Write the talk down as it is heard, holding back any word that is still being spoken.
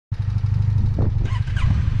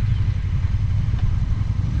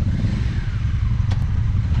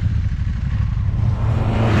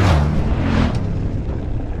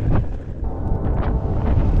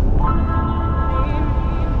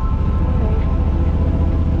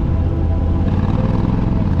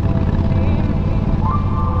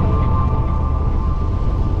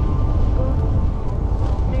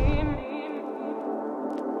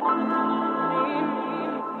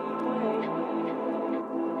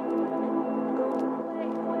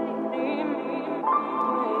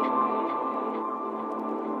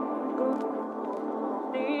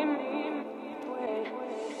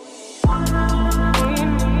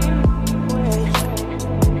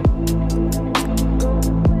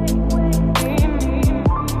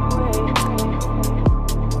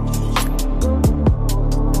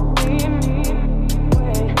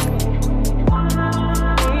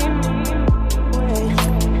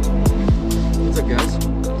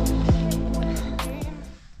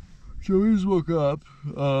So we just woke up.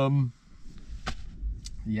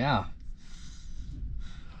 Yeah.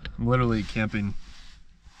 I'm literally camping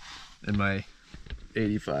in my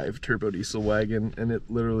 85 turbo diesel wagon, and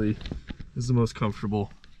it literally is the most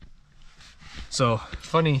comfortable. So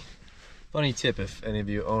funny tip, if any of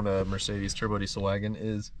you own a Mercedes turbo diesel wagon,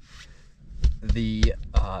 is the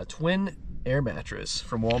twin air mattress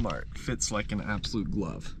from Walmart fits like an absolute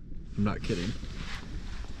glove. I'm not kidding.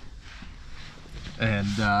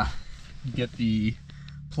 And you get the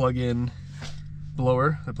plug-in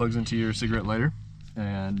blower that plugs into your cigarette lighter,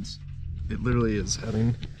 and it literally is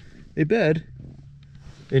having a bed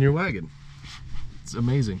in your wagon. It's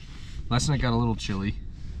amazing. Last night got a little chilly,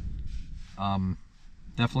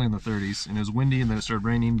 definitely in the 30s, and it was windy, and then it started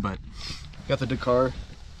raining, but got the Dakar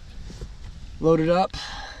loaded up,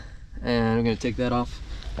 and I'm gonna take that off.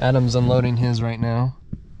 Adam's unloading his right now,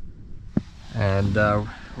 and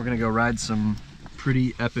we're gonna go ride some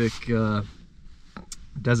pretty epic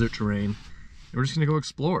desert terrain, and we're just gonna go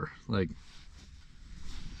explore. Like,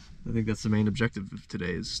 I think that's the main objective of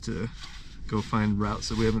today, is to go find routes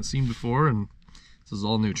that we haven't seen before, and this is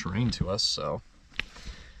all new terrain to us, so.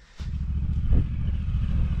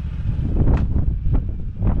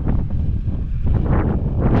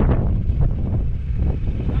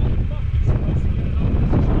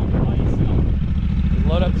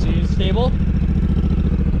 Load up to stable.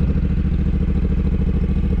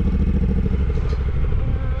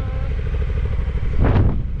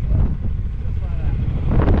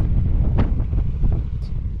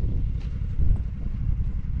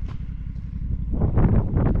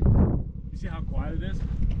 See how quiet it is?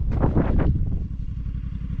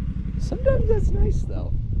 Sometimes that's nice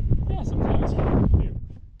though. Yeah, sometimes. Here.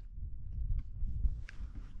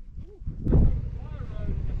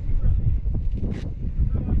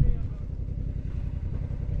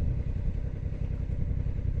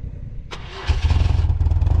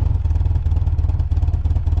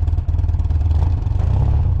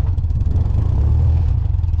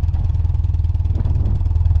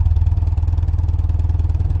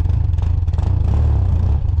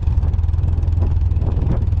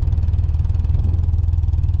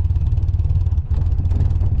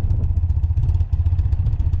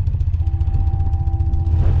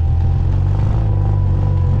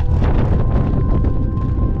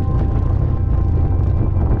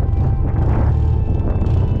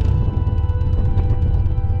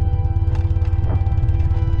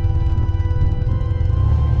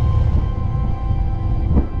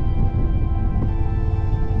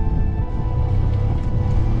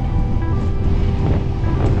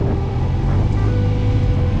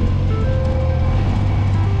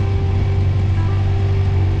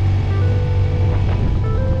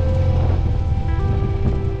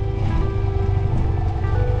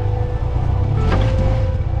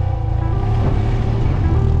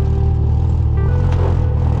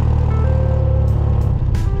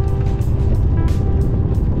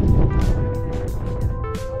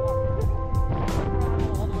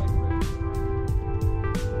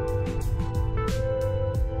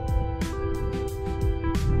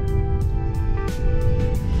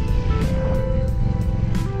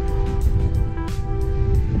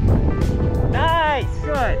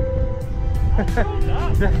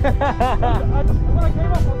 When I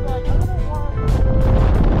came up, I was like, I don't know why.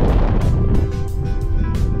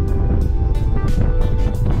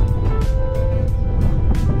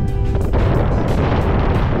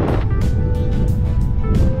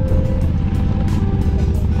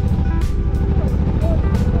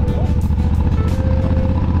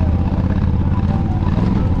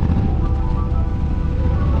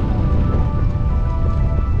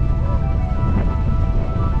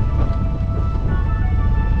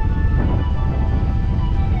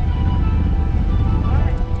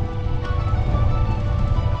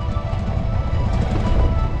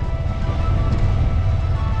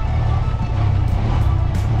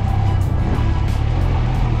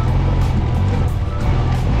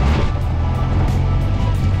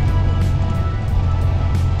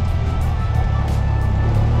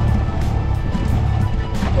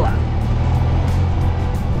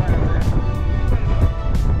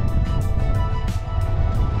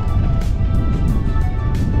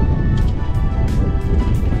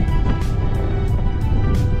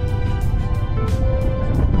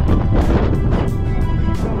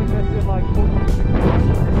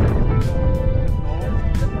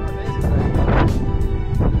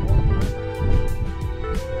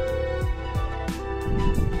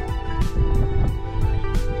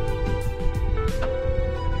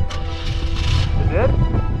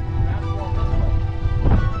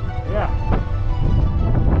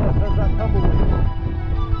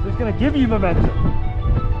 gonna give you momentum.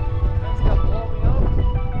 That's gonna blow me up.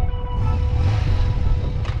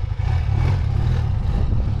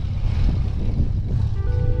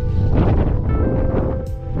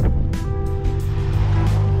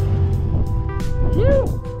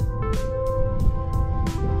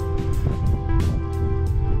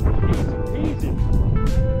 Easy.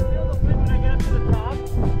 Feel the wind when I get up to the top.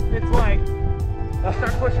 It's like,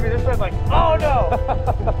 start pushing me this way, like, oh no!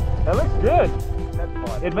 That looks good. That's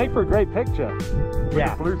fun. It'd make for a great picture. With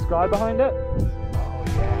Yeah. the blue sky behind it. Oh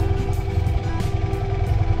yeah.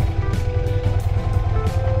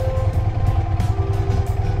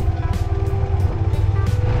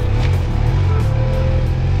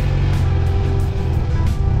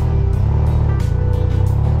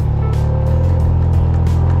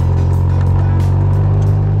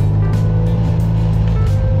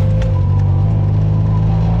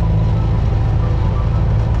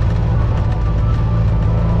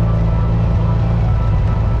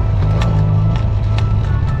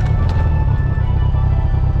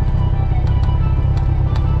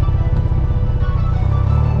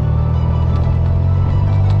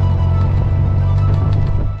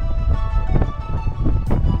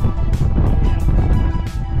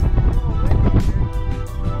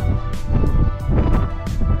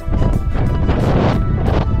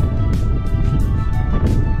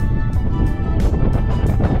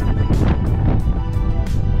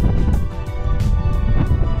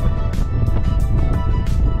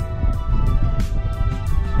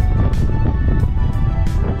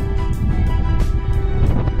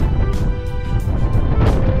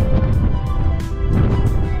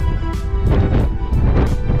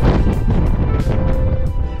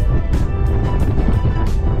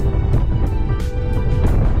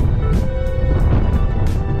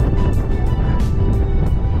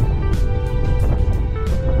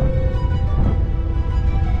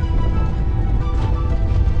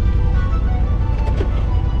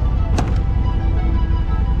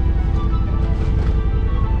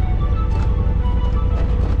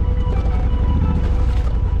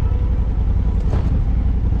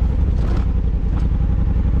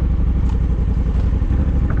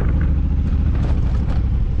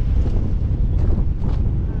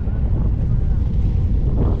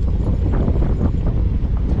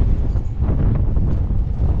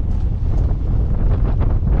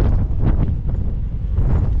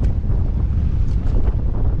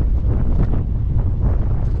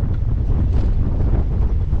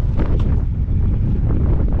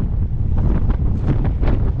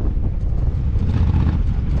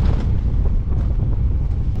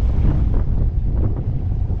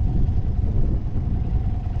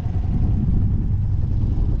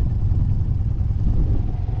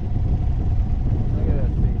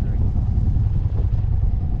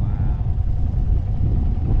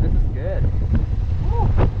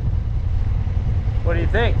 What do you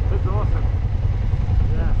think? It's awesome.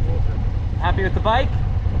 Yeah, awesome. Happy with the bike?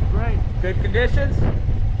 Great. Good conditions?